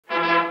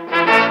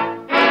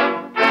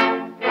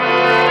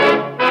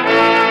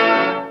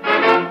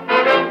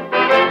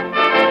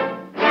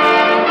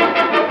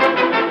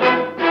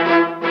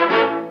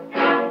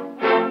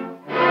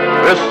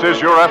is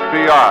Your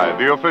FBI,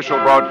 the official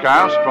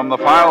broadcast from the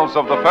files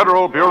of the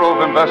Federal Bureau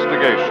of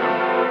Investigation.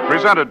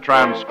 Presented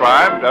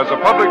transcribed as a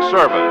public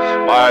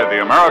service by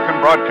the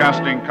American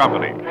Broadcasting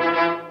Company.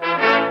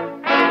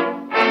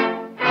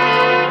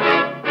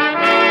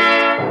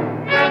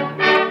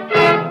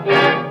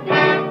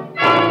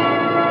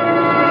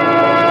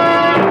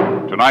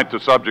 Tonight, the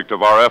subject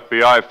of our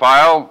FBI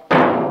file,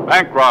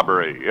 bank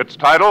robbery. Its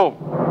title,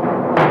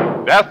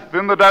 Death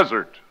in the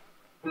Desert.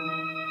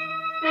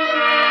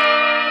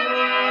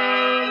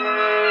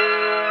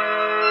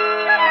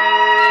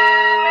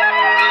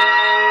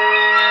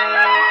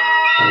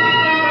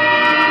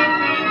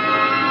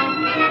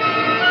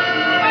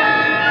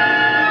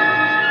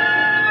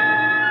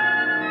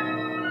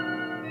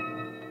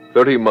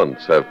 "30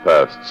 months have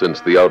passed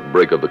since the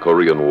outbreak of the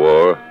Korean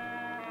War,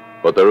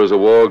 but there is a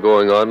war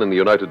going on in the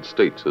United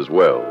States as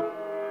well.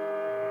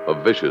 A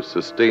vicious,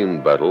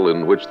 sustained battle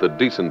in which the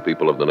decent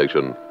people of the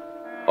nation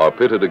are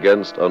pitted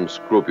against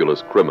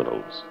unscrupulous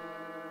criminals.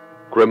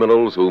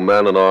 Criminals who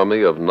man an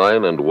army of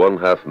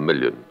 9.5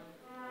 million.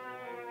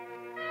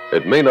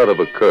 It may not have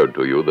occurred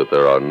to you that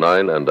there are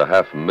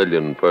 9.5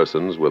 million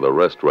persons with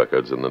arrest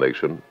records in the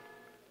nation,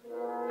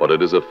 but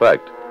it is a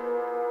fact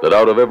that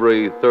out of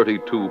every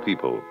 32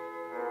 people,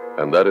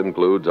 and that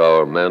includes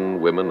our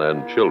men, women,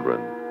 and children,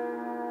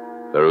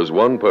 there is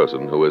one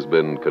person who has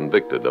been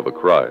convicted of a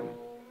crime.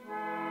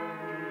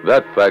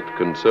 That fact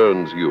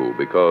concerns you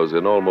because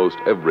in almost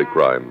every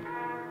crime,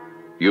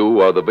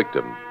 you are the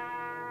victim.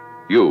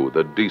 You,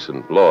 the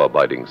decent,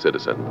 law-abiding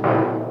citizen.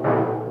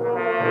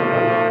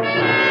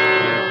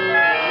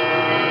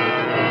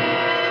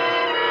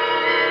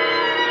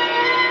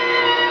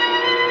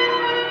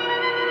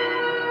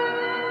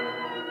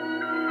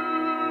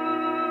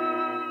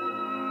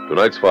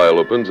 Tonight's file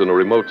opens in a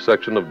remote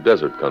section of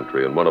desert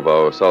country in one of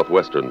our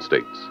southwestern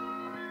states.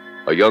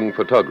 A young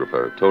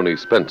photographer, Tony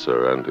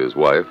Spencer, and his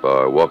wife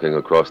are walking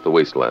across the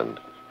wasteland.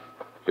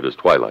 It is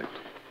twilight.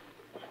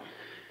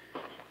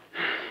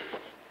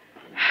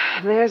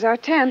 There's our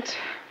tent.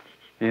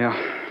 Yeah.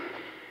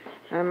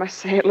 I must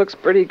say it looks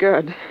pretty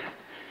good.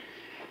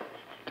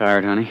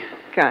 Tired, honey?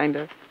 Kind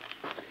of.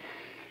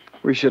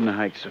 We shouldn't have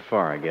hiked so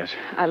far, I guess.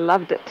 I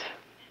loved it.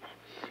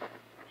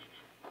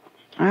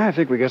 I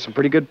think we got some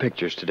pretty good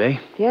pictures today.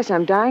 Yes,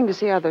 I'm dying to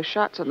see how those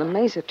shots on the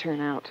mesa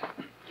turn out.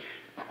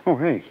 Oh,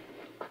 hey.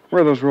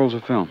 Where are those rolls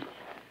of film?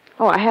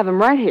 Oh, I have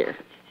them right here.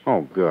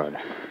 Oh, good.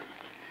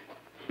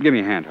 Give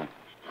me a hand, huh?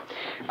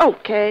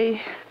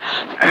 Okay.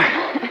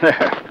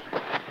 There.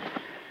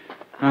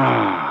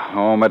 Ah,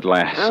 home at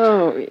last.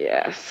 Oh,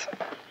 yes.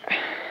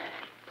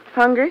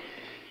 Hungry?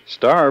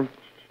 Starved.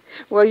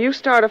 Well, you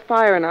start a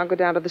fire and I'll go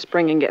down to the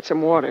spring and get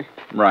some water.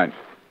 Right.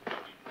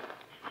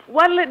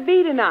 What'll it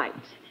be tonight?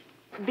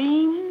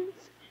 Beans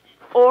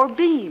or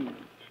beans?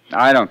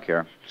 I don't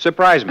care.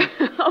 Surprise me.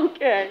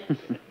 Okay.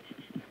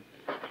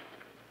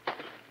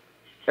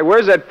 Hey,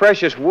 where's that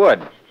precious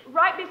wood?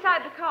 Right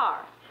beside the car.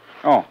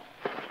 Oh.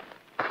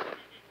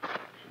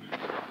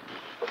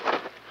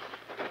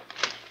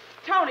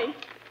 Tony.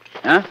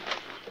 Huh?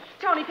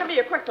 Tony, come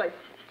here quickly.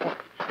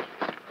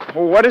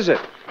 Well, what is it?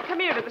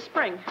 Come here to the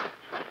spring.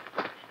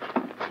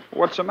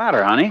 What's the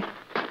matter, honey?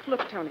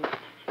 Look, Tony.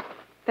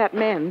 That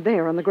man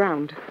there on the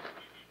ground.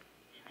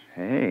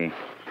 Hey.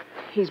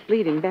 He's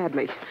bleeding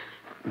badly.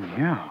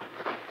 Yeah.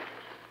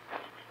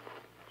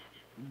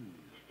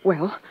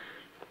 Well?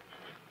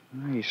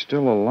 He's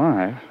still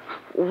alive.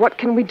 What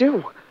can we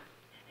do?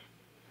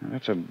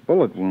 That's a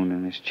bullet wound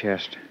in his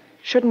chest.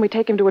 Shouldn't we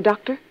take him to a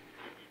doctor?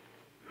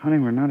 Honey,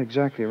 we're not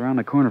exactly around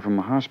the corner from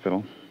a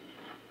hospital.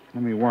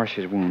 Let me wash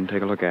his wound,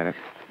 take a look at it.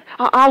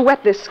 I'll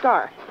wet this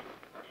scar.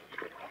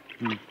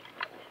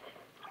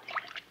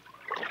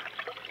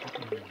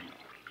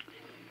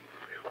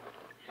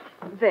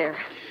 There.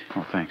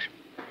 Oh, thanks.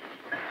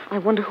 I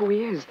wonder who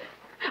he is.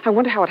 I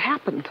wonder how it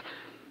happened.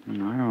 I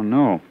don't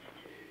know.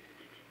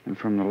 And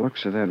from the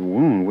looks of that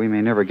wound, we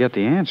may never get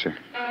the answer.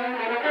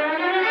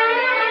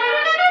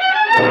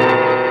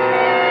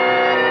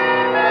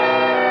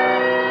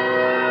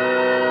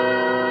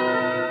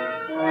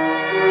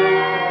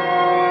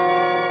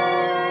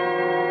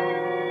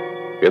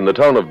 In the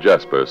town of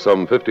Jasper,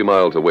 some 50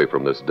 miles away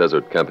from this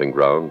desert camping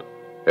ground,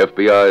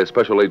 FBI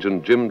Special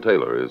Agent Jim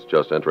Taylor is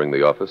just entering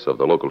the office of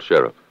the local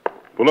sheriff.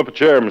 Pull up a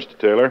chair, Mr.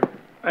 Taylor.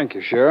 Thank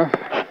you, Sheriff.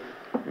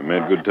 You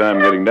made good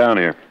time getting down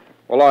here.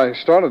 Well, I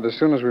started as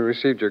soon as we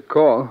received your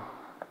call.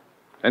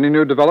 Any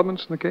new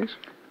developments in the case?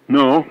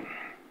 No.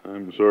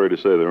 I'm sorry to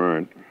say there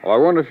aren't. Well, I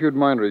wonder if you'd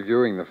mind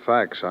reviewing the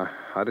facts.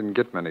 I didn't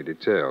get many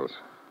details.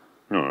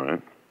 All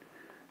right.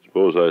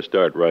 Suppose I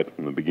start right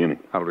from the beginning.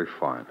 That'll be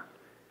fine.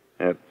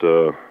 At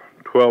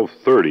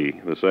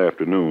 12:30 this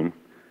afternoon,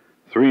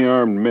 3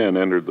 armed men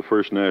entered the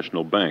First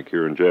National Bank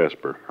here in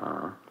Jasper.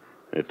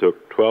 They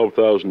took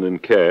 $12,000 in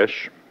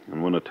cash,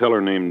 and when a teller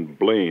named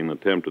Blaine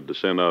attempted to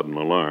send out an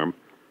alarm,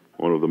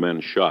 one of the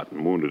men shot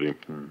and wounded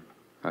him.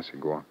 I see.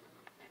 Go on.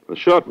 The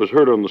shot was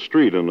heard on the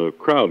street, and a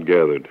crowd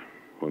gathered.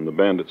 When the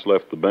bandits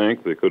left the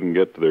bank, they couldn't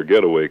get to their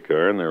getaway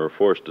car, and they were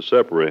forced to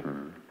separate.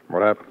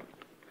 What happened?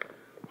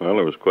 Well,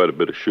 there was quite a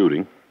bit of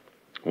shooting.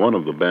 One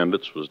of the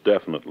bandits was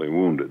definitely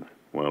wounded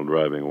while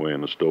driving away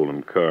in a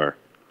stolen car.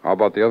 How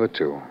about the other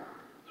two?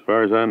 As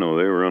far as I know,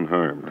 they were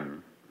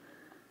unharmed.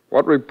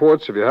 What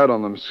reports have you had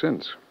on them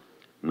since?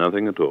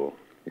 Nothing at all.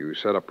 You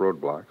set up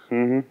roadblocks?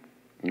 Mm-hmm.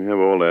 You have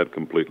all that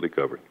completely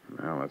covered.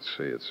 Now, let's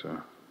see. It's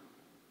a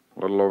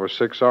little over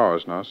 6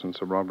 hours now since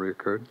the robbery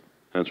occurred.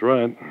 That's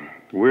right.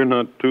 We're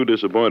not too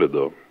disappointed,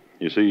 though.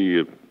 You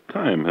see,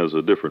 time has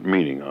a different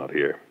meaning out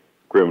here.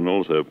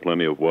 Criminals have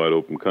plenty of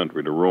wide-open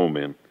country to roam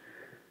in.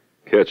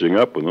 Catching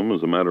up with them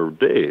is a matter of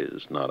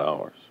days, not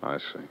hours. I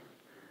see.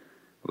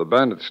 Well, the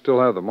bandits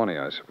still have the money,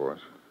 I suppose.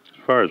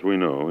 As far as we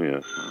know,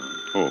 yes.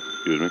 Oh,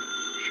 excuse me.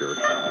 Sure.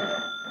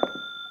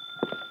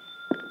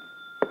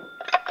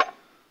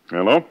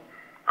 Hello?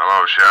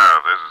 Hello,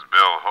 Sheriff. This is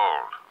Bill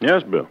Holt.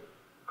 Yes, Bill.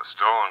 A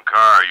stolen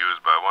car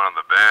used by one of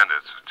the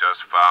bandits was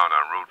just found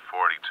on Route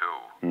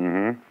 42.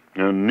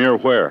 Mm-hmm. And near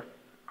where?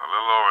 A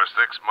little over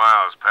 6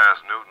 miles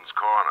past Newton's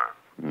Corner.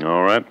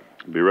 All right.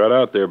 Be right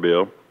out there,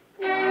 Bill.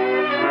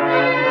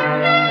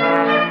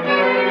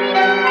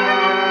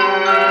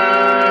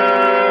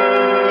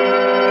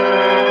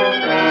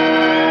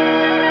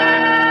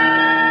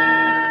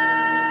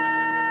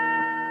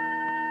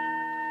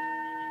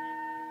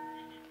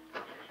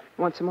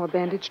 Want some more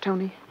bandage,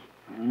 Tony?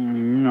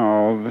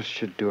 No, this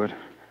should do it.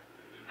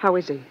 How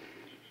is he?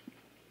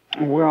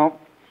 Well,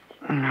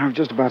 I've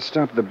just about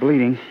stopped the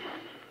bleeding,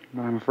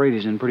 but I'm afraid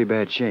he's in pretty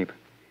bad shape.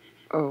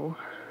 Oh.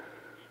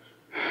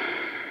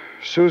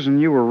 Susan,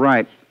 you were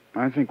right.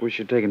 I think we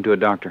should take him to a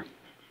doctor.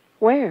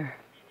 Where?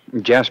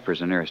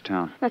 Jasper's the nearest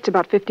town. That's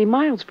about 50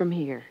 miles from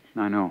here.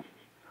 I know.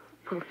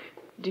 Well,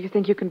 do you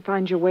think you can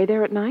find your way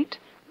there at night?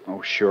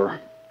 Oh, sure.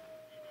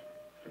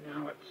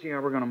 Now, let's see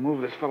how we're going to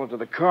move this fellow to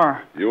the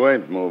car. You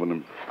ain't moving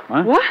him.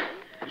 What? What?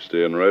 You're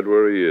staying right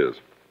where he is.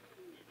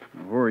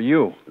 Who are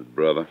you? His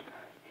brother.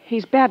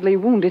 He's badly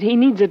wounded. He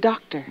needs a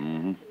doctor.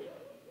 Mm-hmm.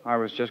 I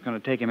was just going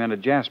to take him into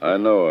Jasper. I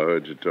know. I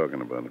heard you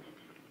talking about him.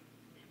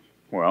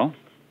 Well?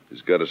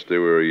 He's got to stay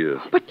where he is.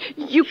 But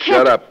you can't...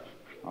 Shut up.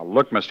 Oh,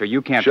 look, mister,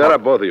 you can't... Shut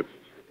up, both of you.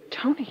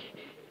 Tony,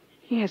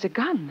 he has a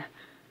gun.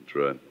 That's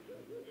right.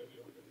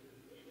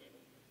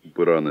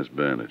 Put on this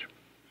bandage.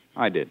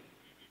 I did.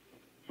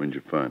 When'd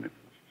you find him?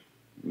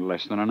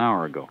 Less than an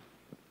hour ago.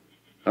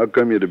 How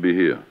come you to be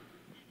here?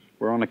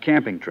 We're on a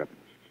camping trip.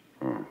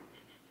 Oh.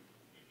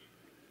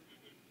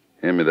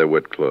 Hand me that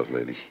wet cloth,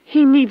 lady.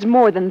 He needs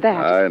more than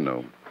that. I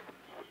know.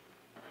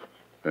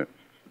 I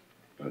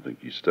think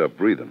he stopped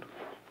breathing.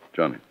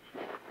 Johnny.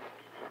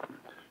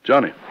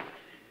 Johnny.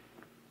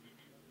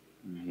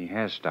 He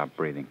has stopped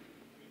breathing.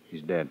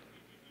 He's dead.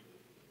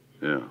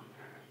 Yeah.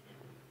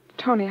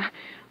 Tony,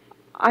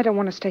 I don't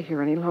want to stay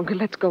here any longer.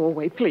 Let's go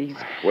away, please.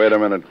 Wait a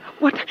minute.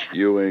 What?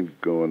 You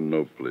ain't going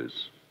no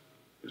place.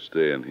 You're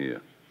staying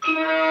here.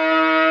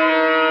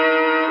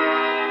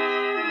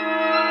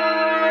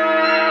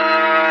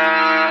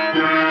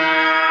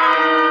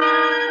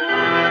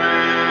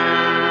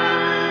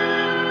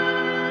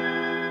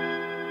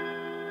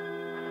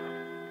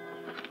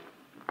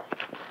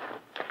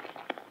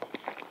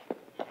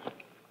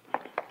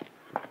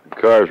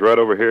 The car's right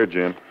over here,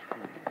 Jim.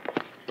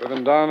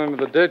 Driven down into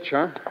the ditch,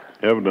 huh?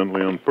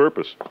 Evidently on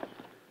purpose.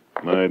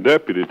 My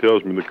deputy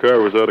tells me the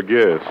car was out of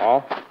gas.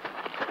 Oh?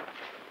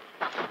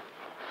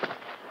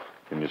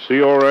 Can you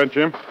see all right,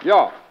 Jim?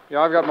 Yeah.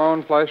 Yeah, I've got my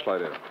own flashlight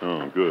here.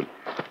 Oh, good.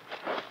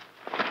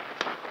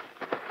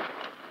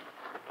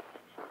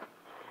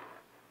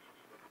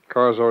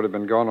 Car's already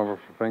been gone over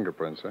for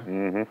fingerprints, eh?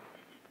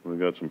 Mm-hmm. We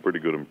got some pretty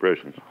good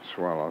impressions.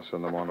 Swell. I'll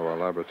send them on to our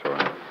laboratory.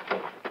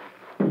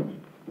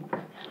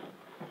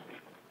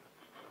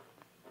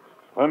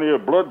 Plenty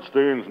of blood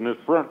stains in this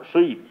front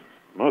seat.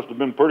 Must have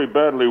been pretty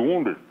badly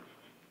wounded.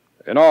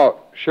 You know,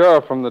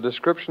 Sheriff, from the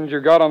descriptions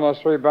you got on those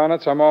three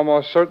bandits, I'm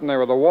almost certain they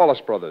were the Wallace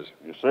brothers.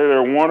 You say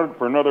they're wanted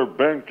for another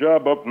bank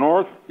job up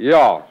north?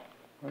 Yeah.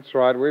 That's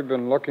right. We've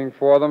been looking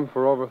for them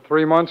for over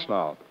 3 months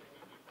now.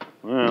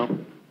 Well,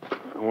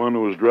 the one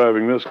who was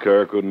driving this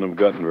car couldn't have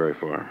gotten very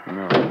far.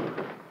 No.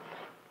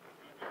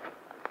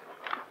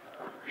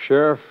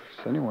 Sheriff,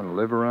 does anyone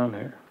live around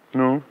here?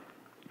 No,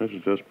 this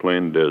is just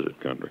plain desert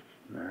country.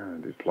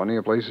 There'd be plenty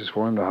of places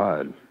for him to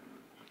hide.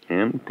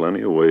 And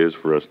plenty of ways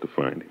for us to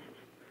find him.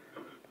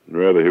 I'd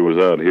rather he was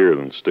out here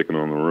than sticking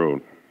on the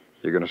road.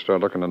 You going to start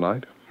looking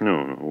tonight?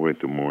 No, wait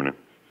till morning.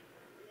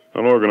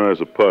 I'll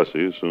organize a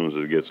posse as soon as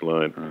it gets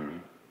light.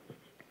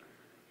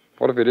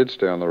 What if he did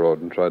stay on the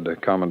road and tried to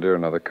commandeer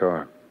another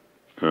car?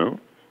 Well,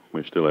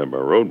 we still have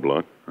our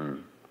roadblock.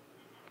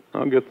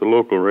 I'll get the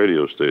local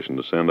radio station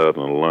to send out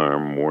an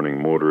alarm warning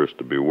motorists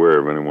to beware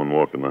of anyone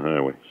walking the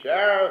highway.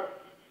 Sheriff,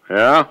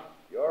 Yeah?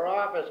 your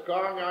office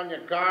calling on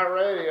your car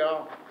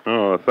radio.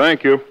 Oh,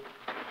 thank you.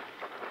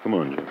 Come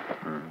on, Jim.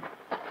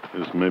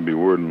 This may be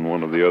word on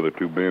one of the other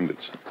two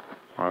bandits.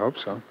 I hope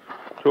so.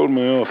 Told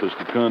my office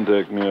to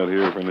contact me out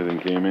here if anything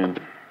came in.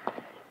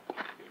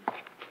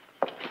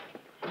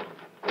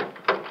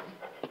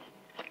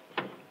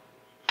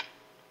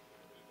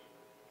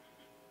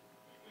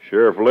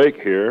 Sheriff Lake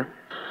here.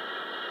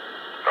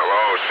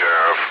 Hello,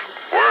 Sheriff.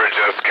 Where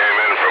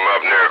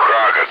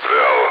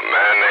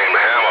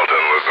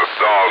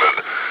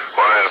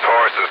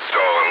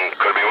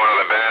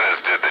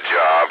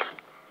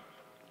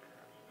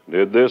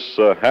Did this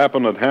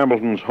happen at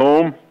Hamilton's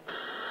home?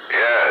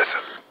 Yes.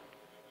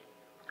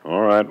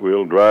 All right,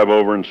 we'll drive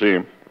over and see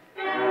him.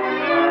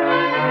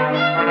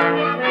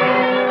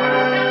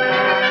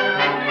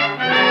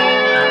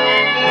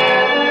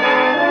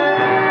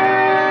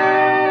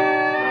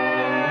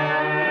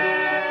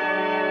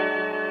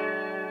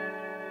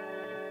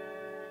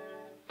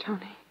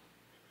 Tony,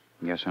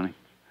 Yes, honey?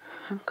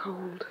 I'm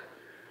cold.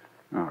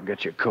 Oh,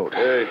 get your coat.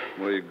 Hey,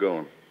 where are you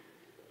going?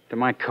 To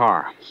my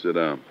car. Sit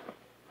down.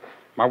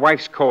 My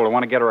wife's cold. I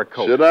want to get her a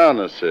coat. Sit down,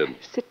 I said.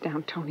 Sit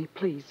down, Tony,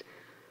 please.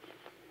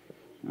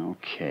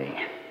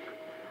 Okay.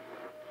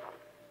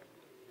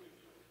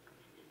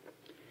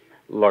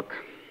 Look,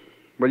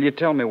 will you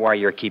tell me why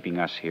you're keeping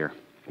us here?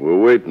 We're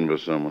waiting for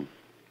someone.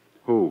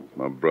 Who?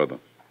 My brother.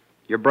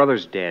 Your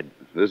brother's dead.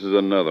 This is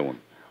another one.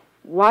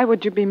 Why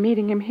would you be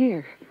meeting him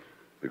here?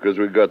 Because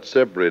we got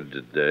separated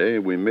today,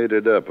 we made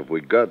it up. If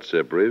we got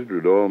separated,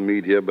 we'd all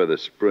meet here by the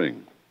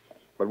spring.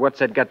 But what's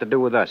that got to do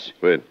with us?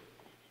 Wait.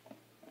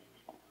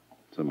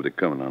 Somebody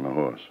coming on a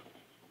horse.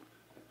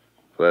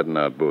 Flatten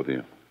out, both of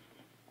you.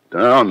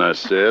 Down, I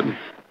said.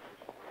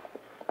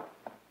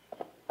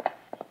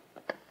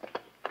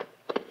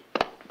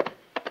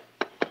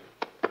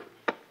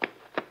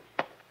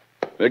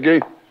 Mickey?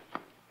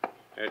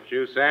 That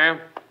you, Sam?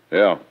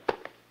 Yeah.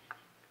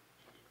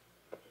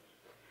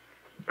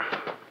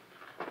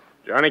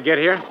 Johnny get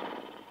here?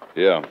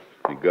 Yeah.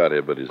 He got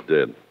here, but he's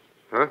dead.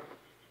 Huh?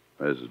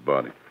 There's his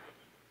body.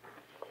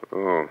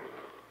 Oh.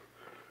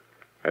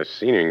 I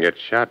seen him get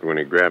shot when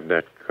he grabbed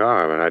that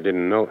car, but I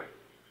didn't know.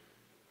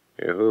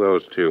 Yeah, who are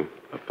those two?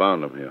 I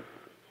found him here.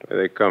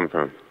 Where they come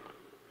from?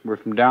 We're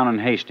from down in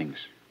Hastings.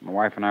 My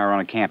wife and I are on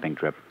a camping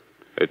trip.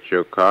 It's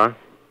your car?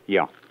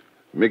 Yeah.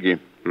 Mickey.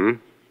 Hmm?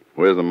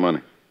 Where's the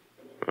money?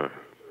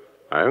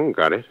 I haven't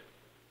got it.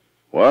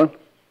 What?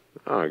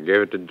 Oh, I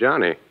gave it to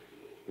Johnny.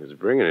 He was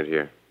bringing it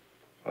here.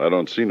 I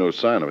don't see no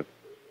sign of it.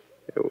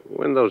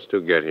 When those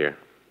two get here?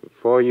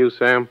 Before you,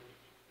 Sam?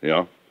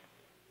 Yeah?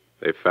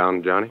 They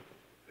found Johnny?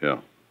 Yeah.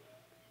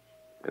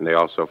 And they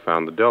also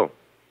found the dough.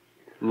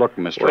 Look,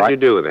 mister, What'd you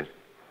do with it?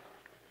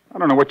 I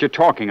don't know what you're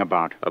talking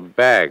about. A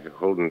bag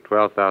holding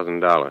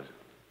 $12,000.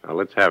 Now,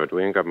 let's have it.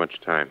 We ain't got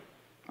much time.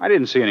 I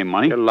didn't see any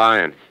money. You're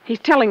lying. He's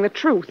telling the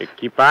truth. You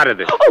keep out of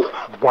this.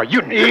 Why,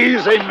 you...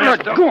 Easy,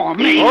 mister. Go on,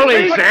 me. Hold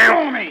him,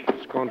 Sam.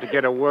 He's going to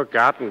get a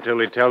workout until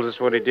he tells us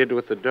what he did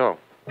with the dough.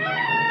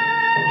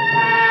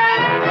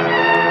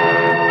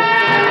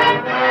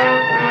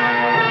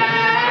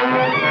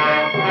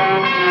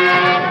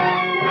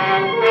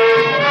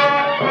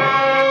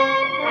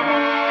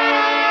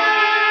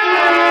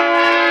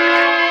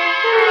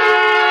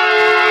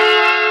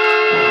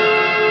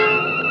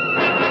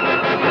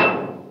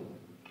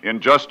 In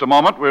just a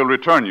moment, we'll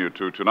return you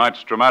to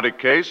tonight's dramatic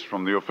case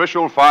from the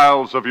official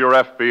files of your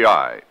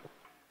FBI.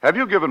 Have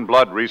you given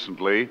blood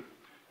recently?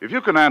 If you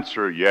can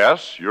answer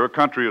yes, your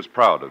country is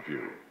proud of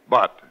you.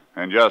 But,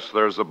 and yes,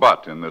 there's a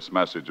but in this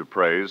message of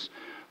praise,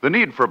 the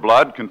need for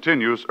blood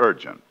continues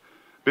urgent.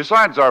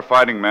 Besides our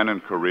fighting men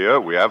in Korea,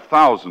 we have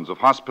thousands of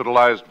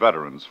hospitalized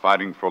veterans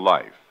fighting for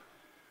life.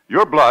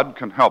 Your blood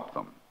can help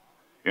them.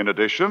 In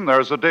addition,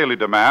 there's a daily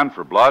demand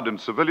for blood in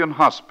civilian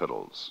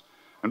hospitals.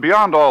 And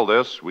beyond all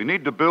this, we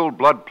need to build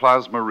blood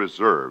plasma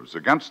reserves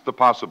against the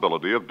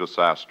possibility of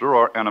disaster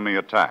or enemy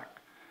attack.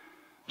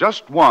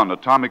 Just one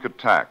atomic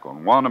attack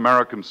on one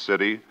American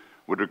city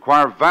would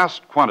require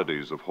vast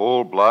quantities of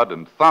whole blood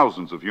and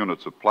thousands of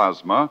units of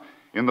plasma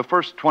in the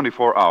first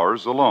 24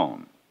 hours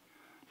alone.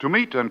 To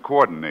meet and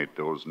coordinate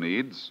those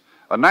needs,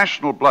 a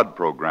national blood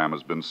program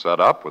has been set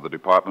up with the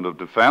Department of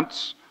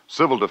Defense,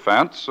 Civil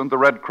Defense, and the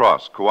Red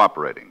Cross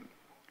cooperating.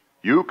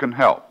 You can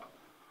help.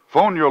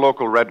 Phone your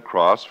local Red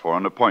Cross for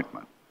an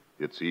appointment.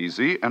 It's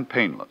easy and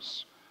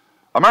painless.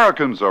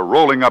 Americans are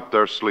rolling up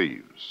their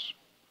sleeves.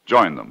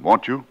 Join them,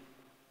 won't you?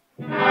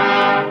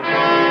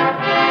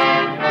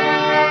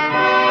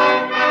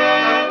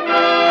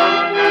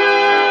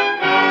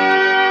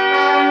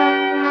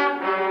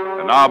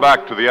 And now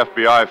back to the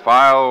FBI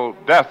file,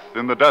 Death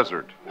in the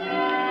Desert.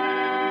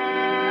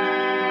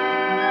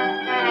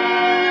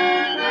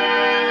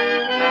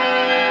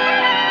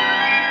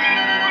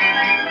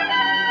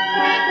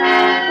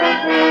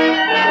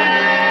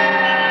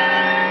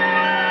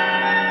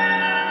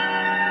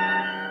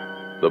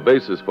 The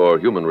basis for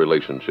human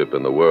relationship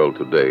in the world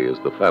today is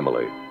the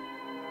family.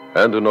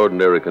 And in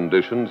ordinary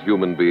conditions,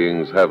 human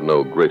beings have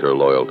no greater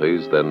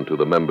loyalties than to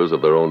the members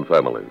of their own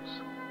families.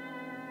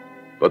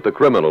 But the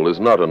criminal is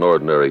not an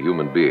ordinary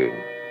human being,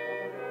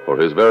 for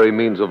his very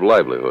means of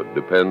livelihood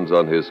depends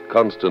on his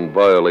constant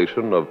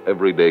violation of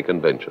everyday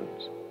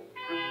conventions.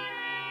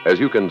 As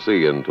you can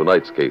see in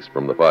tonight's case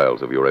from the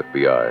files of your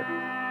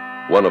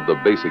FBI, one of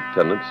the basic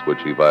tenets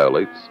which he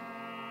violates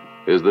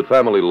is that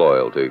family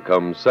loyalty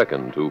comes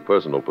second to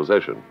personal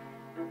possession.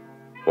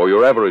 For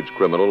your average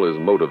criminal is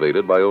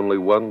motivated by only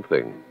one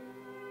thing,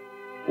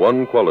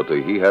 one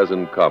quality he has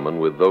in common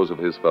with those of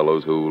his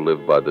fellows who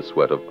live by the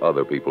sweat of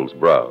other people's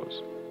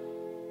brows.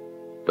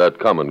 That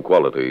common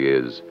quality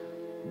is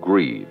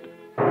greed.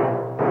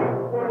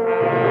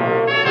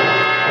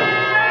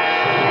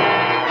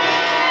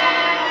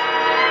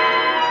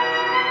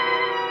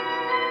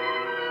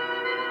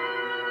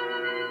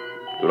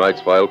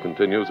 Tonight's file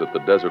continues at the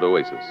Desert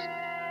Oasis.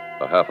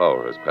 A half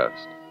hour has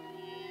passed.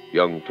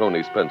 Young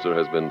Tony Spencer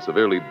has been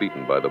severely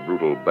beaten by the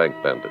brutal bank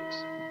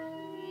bandits.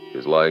 He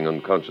is lying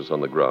unconscious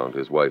on the ground,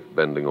 his wife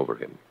bending over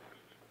him.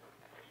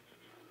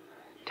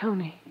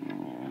 Tony.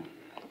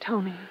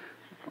 Tony.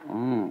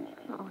 Oh,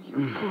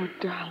 you poor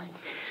darling.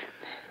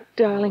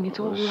 Darling, it's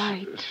all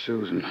right.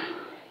 Susan.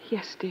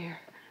 Yes, dear.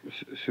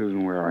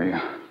 Susan, where are you?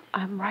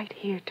 I'm right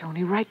here,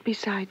 Tony, right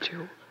beside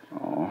you.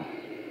 Oh.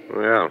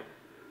 Well,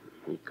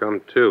 you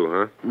come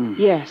too, huh?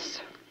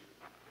 Yes.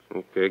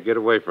 Okay, get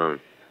away from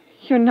him.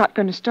 You're not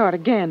going to start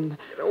again.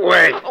 Get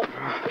away!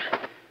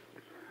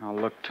 Now,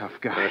 look, tough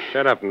guy. Now,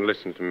 shut up and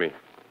listen to me.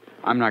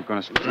 I'm not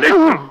going to...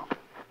 Listen!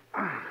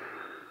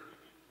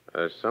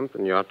 There's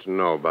something you ought to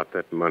know about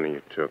that money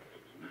you took.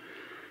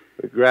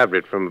 We grabbed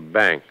it from a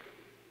bank.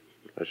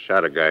 I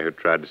shot a guy who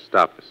tried to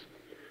stop us.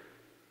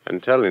 I'm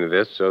telling you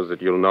this so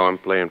that you'll know I'm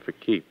playing for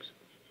keeps.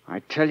 I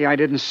tell you, I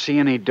didn't see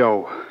any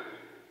dough.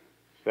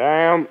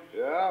 Sam?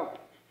 Yeah?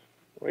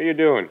 What are you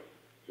doing?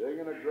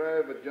 Digging a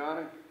grave for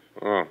Johnny?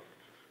 Oh.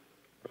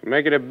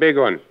 Make it a big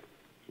one.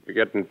 We're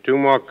getting 2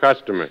 more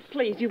customers.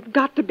 Please, you've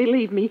got to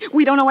believe me.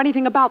 We don't know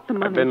anything about the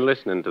money. I've been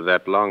listening to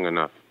that long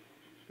enough.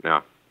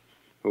 Now,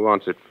 who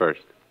wants it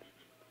first?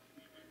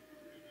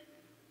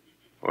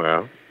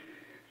 Well?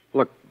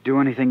 Look,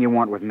 do anything you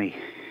want with me.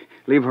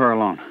 Leave her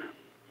alone.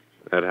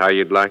 That how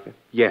you'd like it?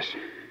 Yes.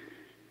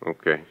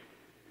 Okay.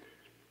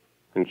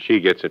 And she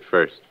gets it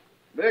first.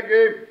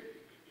 Mickey,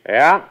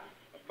 Yeah?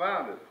 I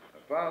found it.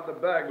 I found the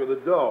bag with the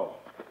dough.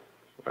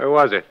 Where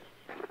was it?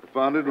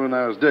 Found it when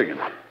I was digging.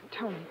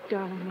 Tony,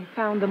 darling, we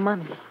found the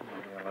money.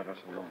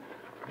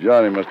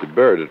 Johnny must have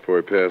buried it before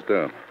he passed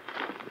out.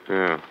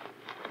 Yeah.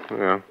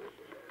 Well,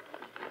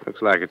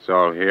 looks like it's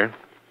all here.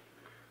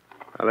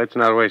 Now, let's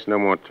not waste no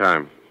more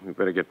time. We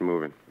better get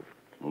moving.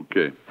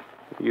 Okay.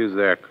 Use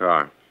their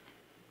car.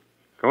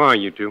 Come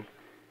on, you two.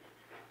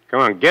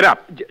 Come on, get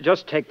up.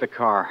 Just take the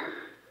car.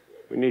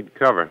 We need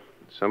cover.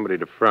 Somebody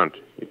to front.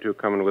 You two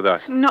coming with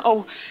us.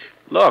 No.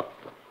 Look.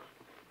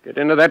 Get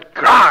into that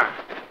car.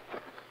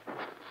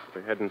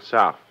 We're heading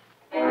south.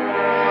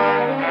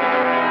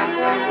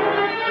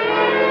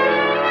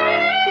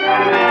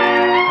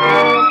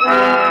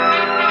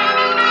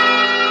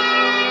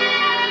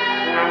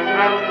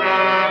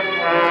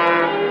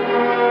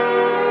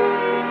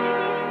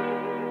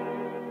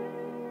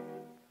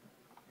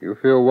 You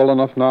feel well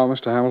enough now,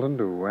 Mr. Hamilton,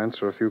 to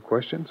answer a few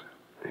questions?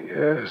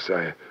 Yes,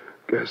 I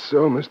guess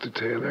so, Mr.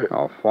 Taylor.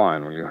 Oh,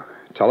 fine. Will you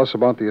tell us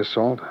about the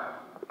assault?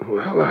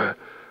 Well, I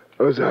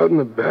was out in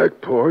the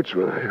back porch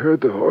when I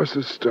heard the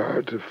horses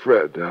start to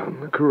fret down in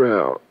the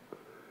corral.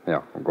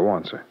 Yeah, well, go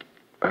on, sir.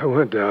 I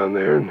went down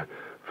there and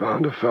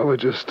found a fellow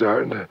just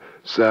starting to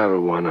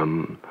saddle one of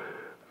them.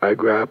 I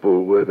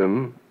grappled with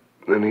him,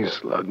 then he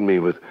slugged me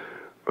with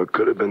what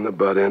could have been the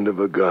butt end of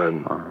a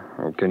gun.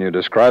 Well, can you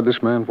describe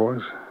this man for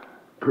us?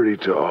 Pretty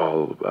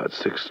tall, about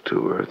 6'2"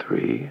 or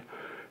 3.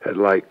 Had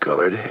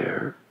light-colored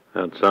hair.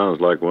 That sounds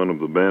like one of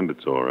the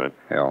bandits, all right.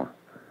 Yeah.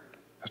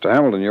 Mr.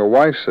 Hamilton, your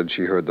wife said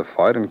she heard the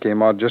fight and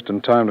came out just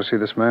in time to see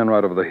this man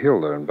ride over the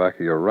hill there in back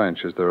of your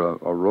ranch. Is there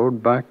a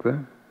road back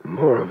there?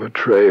 More of a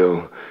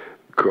trail.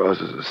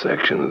 Crosses a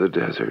section of the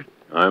desert.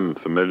 I'm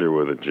familiar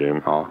with it,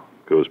 Jim. Oh.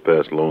 Goes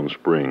past Lone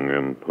Spring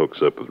and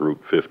hooks up with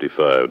Route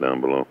 55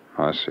 down below.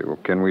 I see. Well,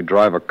 can we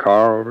drive a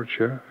car over it,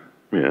 Sheriff?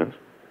 Yes.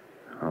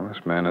 Well,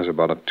 this man has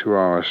about a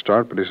 2-hour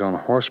start, but he's on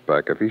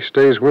horseback. If he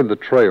stays with the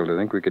trail, do you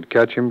think we could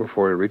catch him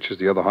before he reaches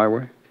the other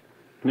highway?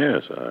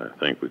 Yes, I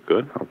think we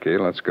could. Okay,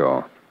 let's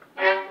go.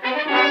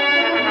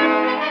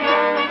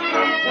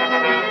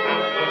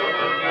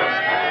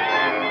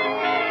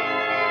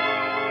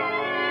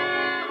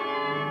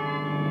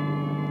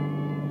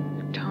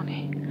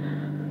 Tony,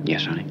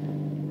 Yes, honey?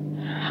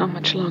 how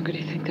much longer do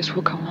you think this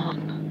will go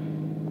on?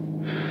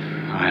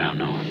 I don't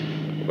know.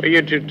 What are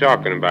you two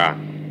talking about?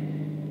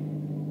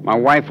 My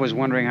wife was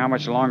wondering how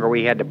much longer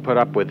we had to put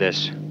up with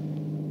this.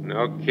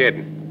 No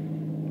kidding.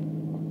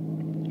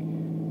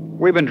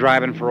 We've been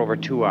driving for over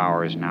 2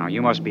 hours now.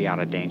 You must be out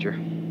of danger.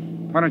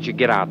 Why don't you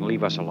get out and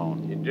leave us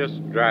alone? You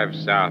just drive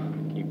south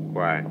and keep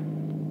quiet.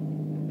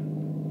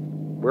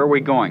 Where are we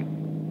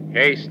going?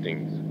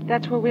 Hastings.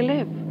 That's where we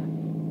live.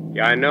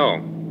 Yeah, I know.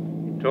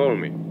 You told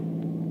me.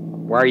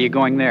 Why are you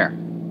going there?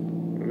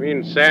 Me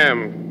and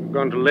Sam are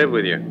going to live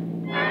with you.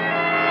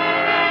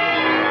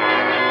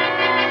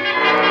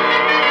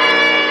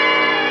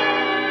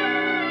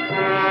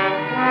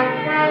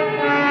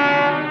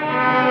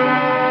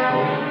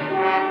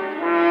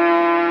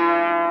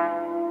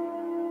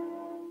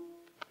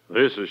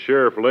 This is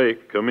Sheriff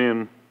Lake. Come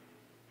in.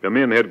 Come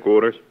in,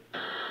 headquarters.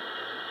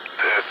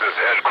 This is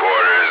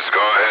headquarters. Go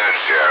ahead,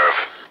 Sheriff.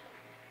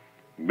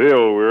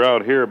 Bill, we're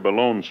out here by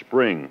Lone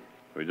Spring.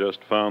 We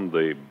just found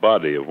the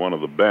body of one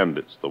of the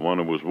bandits, the one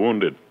who was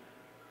wounded.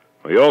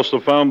 We also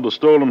found the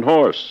stolen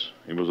horse.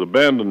 He was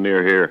abandoned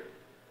near here.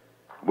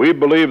 We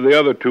believe the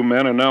other 2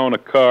 men are now in a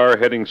car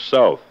heading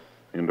south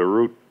into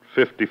Route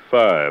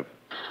 55.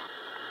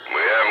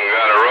 We haven't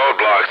got a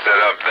roadblock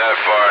set up that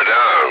far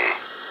down.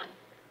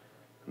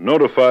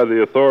 Notify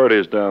the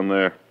authorities down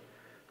there.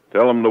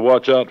 Tell them to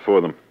watch out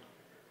for them.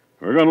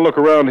 We're going to look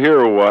around here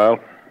a while.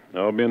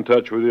 I'll be in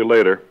touch with you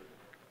later.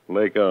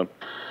 Lake out.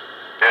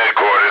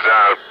 Headquarters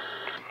out.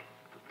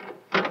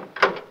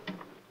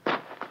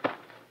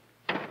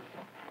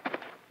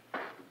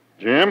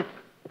 Jim,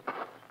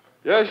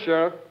 Yes,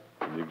 Sheriff.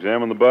 you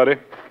examine the body?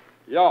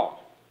 Yeah.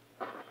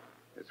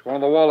 It's one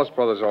of the Wallace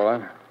brothers, all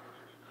right.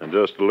 I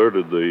just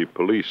alerted the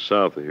police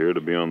south of here to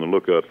be on the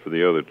lookout for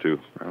the other two.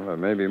 Well, there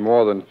may be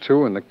more than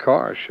two in the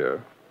car,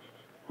 Sheriff.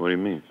 What do you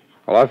mean?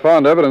 Well, I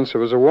found evidence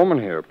there was a woman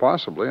here,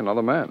 possibly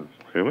another man.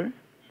 Really?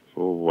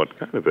 Well, what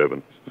kind of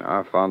evidence?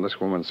 I found this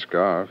woman's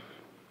scarf.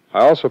 I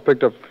also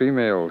picked up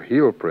female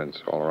heel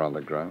prints all around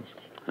the grounds.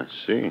 I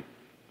see.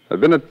 There'd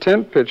been a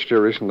tent pitched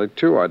here recently,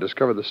 too. I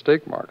discovered the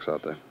stake marks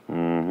out there.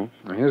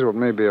 Mm-hmm. Now, here's what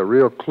may be a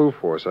real clue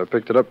for us. I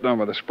picked it up down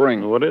by the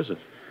spring. What is it?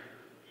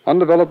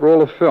 Undeveloped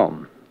roll of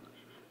film.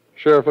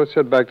 Sheriff, let's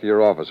head back to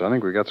your office. I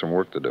think we got some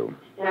work to do.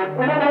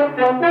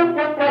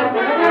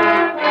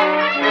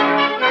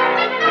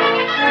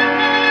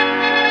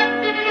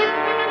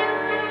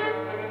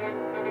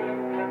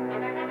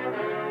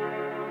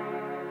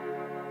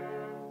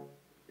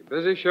 You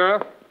busy,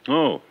 Sheriff?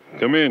 Oh,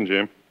 come in,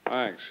 Jim.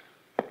 Thanks.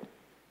 Is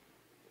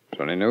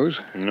there any news?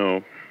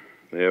 No.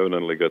 They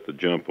evidently got the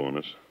jump on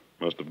us.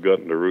 Must have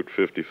gotten to Route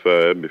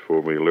 55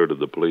 before we alerted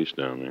the police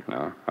down there.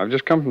 No. I've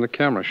just come from the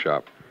camera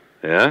shop.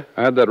 Yeah?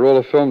 I had that roll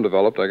of film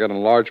developed. I got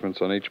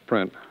enlargements on each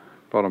print.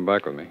 Brought them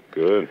back with me.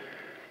 Good.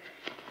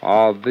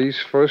 These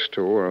first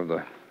two are of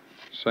the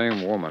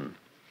same woman.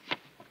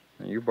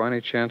 You by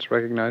any chance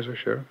recognize her,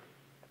 Sheriff?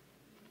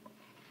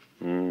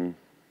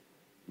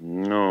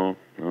 No,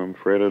 I'm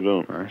afraid I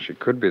don't. She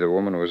could be the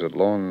woman who was at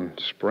Lone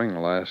Spring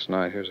last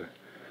night. Here's a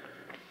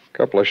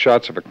couple of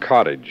shots of a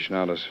cottage.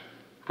 Now, does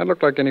that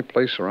look like any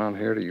place around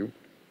here to you?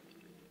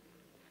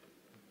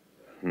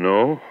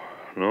 No,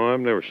 I've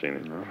never seen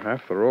it. No,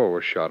 half the row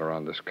was shot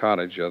around this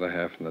cottage, the other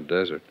half in the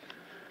desert.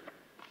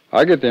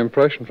 I get the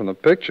impression from the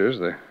pictures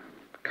the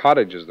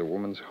cottage is the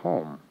woman's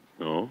home.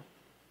 No?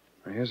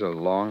 Now, here's a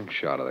long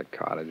shot of the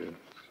cottage.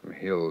 Some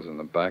hills in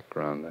the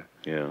background there.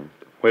 Yeah.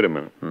 Wait a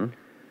minute. Let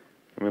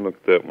me look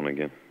at that one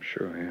again.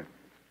 Sure,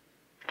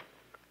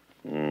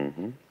 yeah.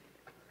 Mm-hmm.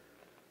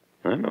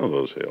 I know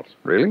those hills.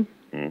 Really?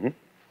 Mm-hmm.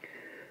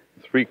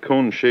 3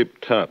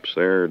 cone-shaped tops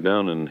there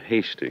down in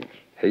Hastings.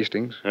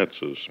 Hastings? That's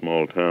a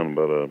small town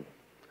about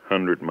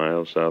 100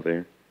 miles south of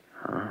here.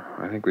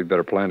 I think we'd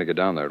better plan to get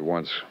down there at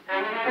once.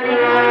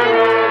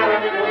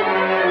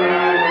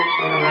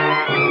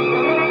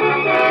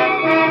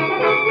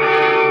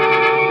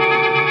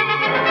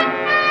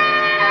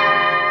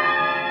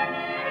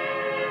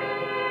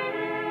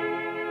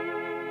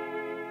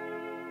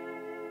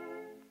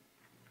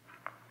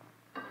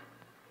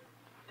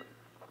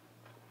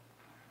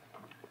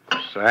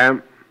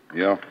 Sam,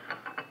 Yeah?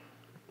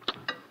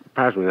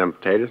 pass me them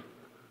potatoes.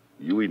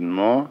 You eating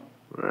more?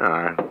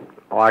 I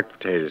like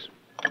potatoes.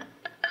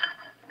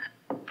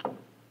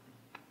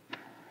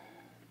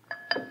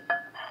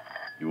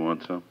 You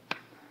want some?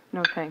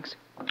 No, thanks.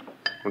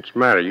 What's the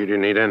matter? You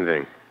didn't eat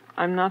anything.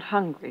 I'm not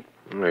hungry.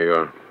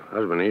 Your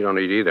husband, he don't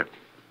eat either.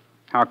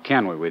 How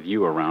can we with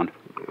you around?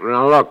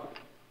 Now, look.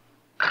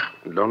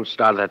 Don't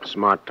start that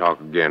smart talk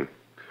again.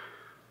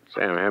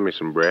 Sam, hand me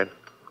some bread.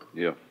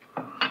 Yeah.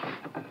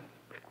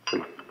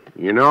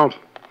 You know,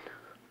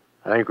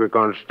 I think we're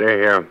going to stay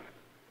here a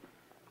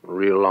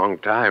real long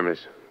time.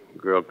 This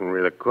girl can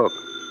really cook.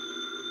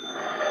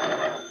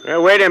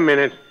 Wait a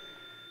minute.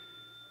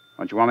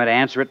 Don't you want me to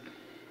answer it?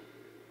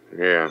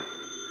 Yeah.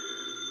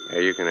 Yeah,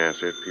 you can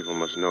answer it. People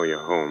must know you're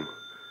home.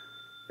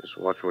 Just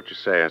watch what you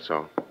say, that's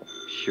all.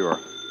 Sure.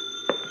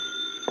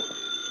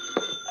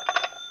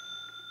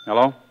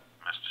 Hello?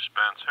 Mr.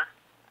 Spencer?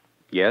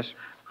 Yes?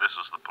 This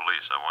is the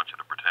police. I want you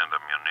to pretend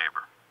I'm your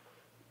neighbor.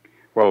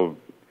 Well,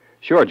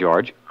 sure,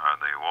 George. Are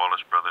the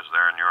Wallace brothers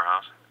there in your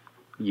house?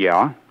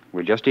 Yeah,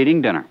 we're just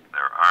eating dinner.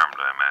 They're armed,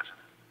 I imagine.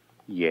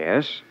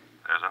 Yes?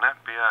 There's an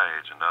FBI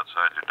agent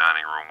outside your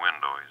dining room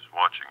window. He's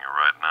watching you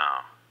right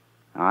now.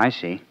 I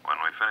see. When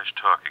we finish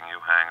talking, you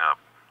hang up.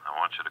 I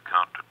want you to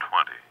count to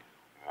 20.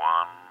 1,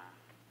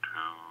 2,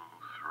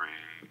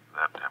 3,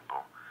 that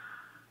tempo.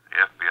 The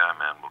FBI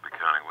man will be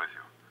counting with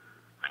you.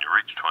 When you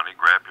reach 20,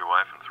 grab your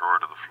wife and throw her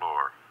to the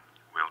floor.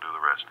 We'll do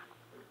the rest.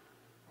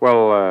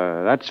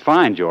 Well, that's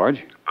fine, George.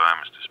 Goodbye,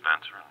 Mr.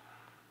 Spencer,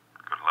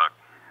 and good luck.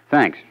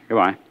 Thanks.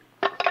 Goodbye.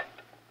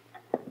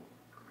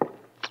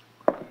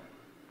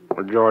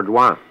 What George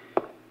want?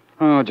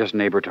 Oh, just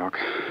neighbor talk.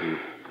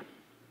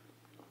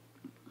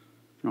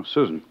 Oh,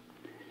 Susan,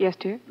 Yes,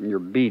 dear? your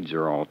beads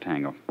are all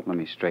tangled. Let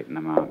me straighten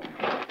them out.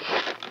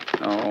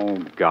 Oh,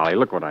 golly,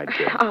 look what I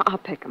did. I'll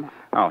pick them up.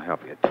 I'll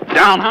help you.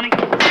 Down, honey.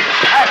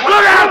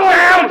 Look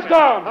out,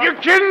 Sam! You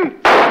kidding?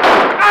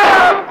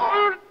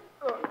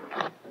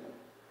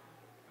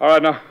 All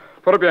right, now,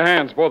 put up your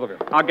hands, both of you.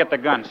 I'll get the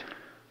guns.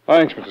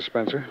 Thanks, Mr.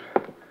 Spencer.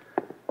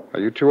 Are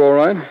you two all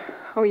right?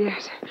 Oh,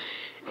 yes.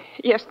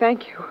 Yes,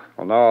 thank you.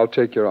 Well, now I'll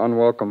take your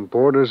unwelcome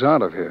boarders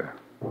out of here.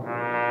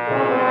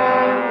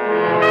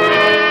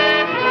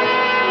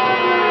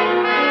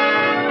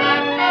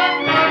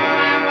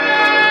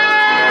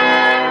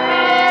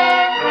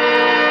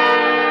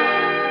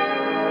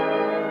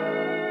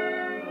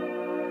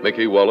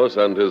 Mickey Wallace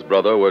and his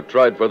brother were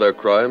tried for their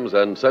crimes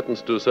and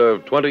sentenced to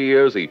serve 20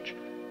 years each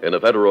in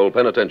a federal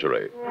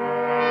penitentiary.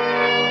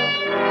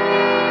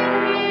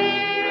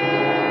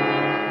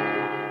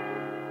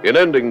 In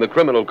ending the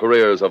criminal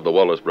careers of the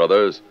Wallace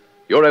brothers,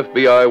 your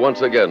FBI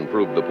once again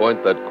proved the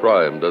point that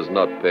crime does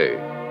not pay.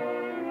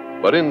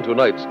 But in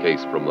tonight's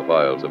case from the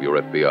files of your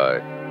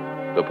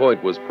FBI, the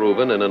point was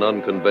proven in an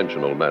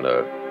unconventional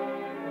manner.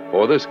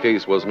 For this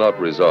case was not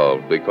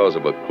resolved because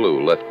of a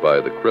clue left by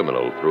the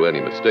criminal through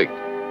any mistake.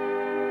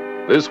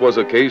 This was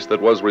a case that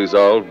was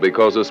resolved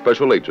because a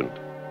special agent,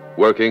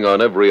 working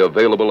on every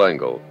available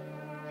angle,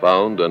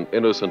 found an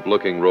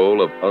innocent-looking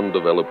roll of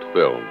undeveloped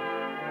film.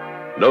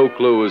 No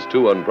clue is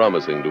too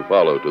unpromising to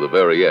follow to the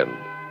very end,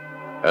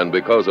 and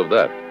because of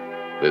that,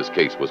 this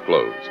case was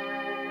closed.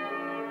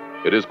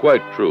 It is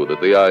quite true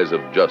that the eyes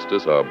of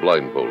justice are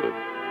blindfolded,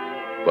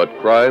 but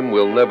crime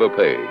will never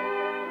pay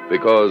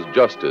because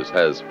justice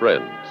has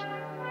friends.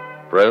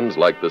 Friends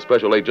like the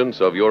special agents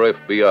of your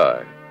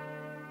FBI,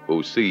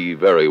 who see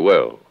very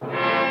well.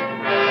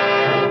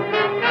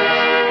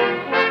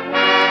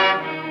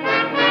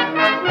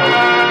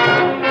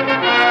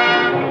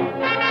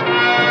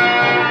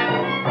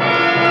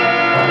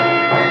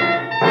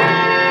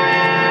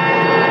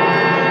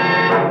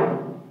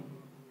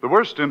 The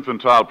worst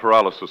infantile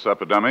paralysis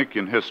epidemic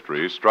in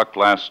history struck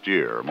last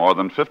year. More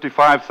than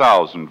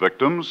 55,000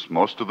 victims,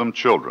 most of them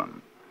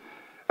children.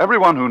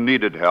 Everyone who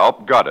needed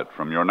help got it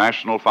from your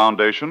National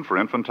Foundation for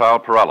Infantile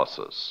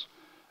Paralysis.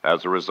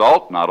 As a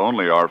result, not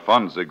only are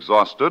funds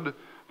exhausted,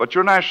 but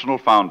your National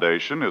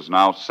Foundation is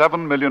now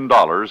 $7 million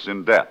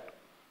in debt.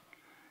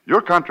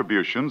 Your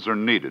contributions are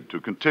needed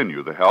to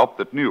continue the help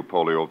that new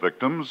polio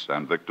victims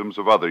and victims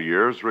of other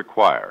years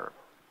require.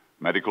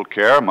 Medical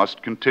care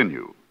must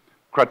continue.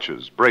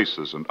 Crutches,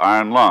 braces, and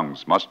iron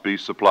lungs must be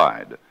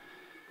supplied.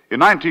 In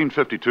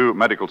 1952,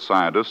 medical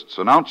scientists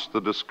announced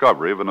the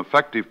discovery of an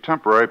effective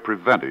temporary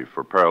preventive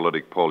for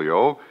paralytic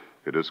polio.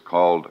 It is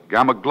called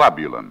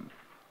gamma-globulin.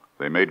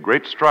 They made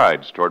great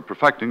strides toward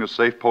perfecting a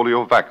safe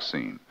polio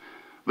vaccine.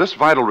 This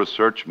vital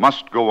research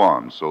must go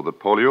on so that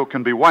polio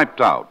can be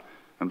wiped out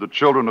and the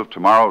children of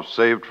tomorrow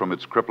saved from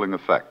its crippling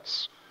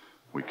effects.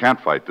 We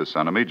can't fight this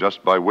enemy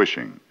just by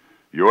wishing.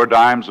 Your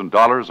dimes and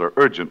dollars are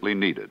urgently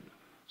needed.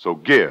 So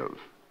give,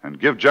 and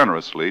give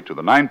generously to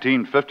the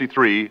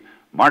 1953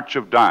 March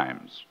of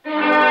Dimes.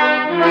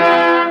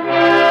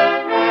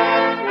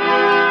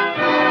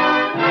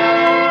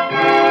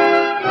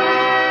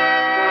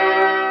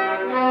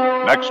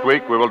 Next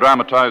week, we will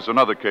dramatize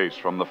another case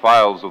from the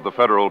files of the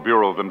Federal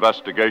Bureau of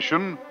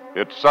Investigation.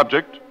 Its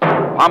subject,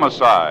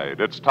 homicide.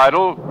 Its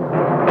title,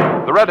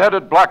 The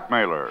Red-Headed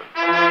Blackmailer.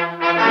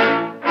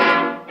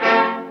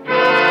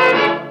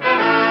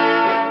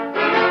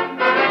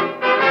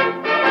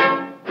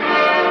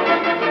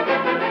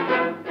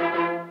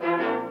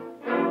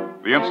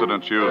 The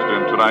incidents used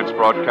in tonight's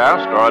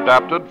broadcast are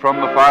adapted from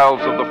the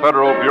files of the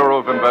Federal Bureau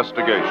of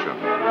Investigation.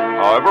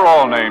 However,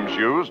 all names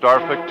used are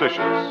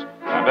fictitious,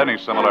 and any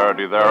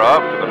similarity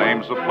thereof to the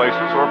names of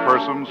places or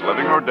persons,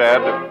 living or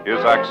dead, is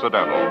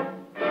accidental.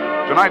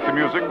 Tonight, the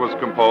music was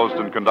composed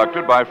and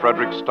conducted by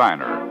Frederick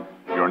Steiner.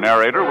 Your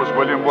narrator was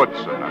William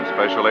Woodson, and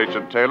Special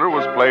Agent Taylor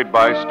was played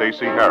by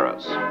Stacey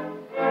Harris.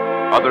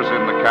 Others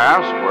in the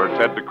cast were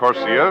Ted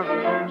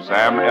DeCorsia,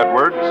 Sam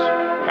Edwards,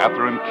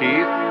 Catherine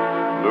Keith,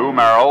 Lou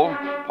Merrill,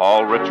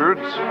 Paul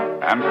Richards,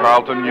 and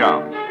Carlton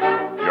Young.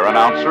 Your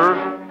announcer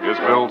is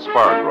Bill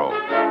Spargrove.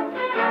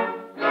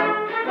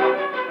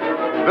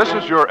 This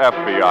Is Your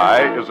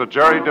FBI is a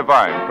Jerry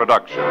Devine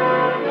production.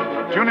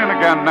 Tune in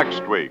again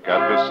next week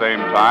at this same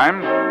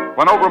time,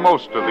 when over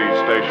most of these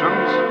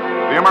stations,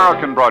 the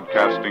American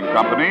Broadcasting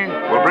Company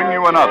will bring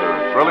you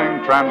another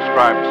thrilling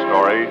transcribed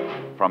story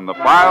from the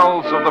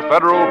files of the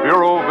Federal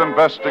Bureau of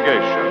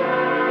Investigation,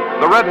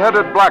 The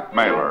Red-Headed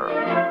Blackmailer,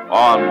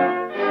 on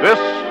This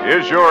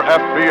Is Your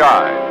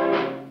FBI.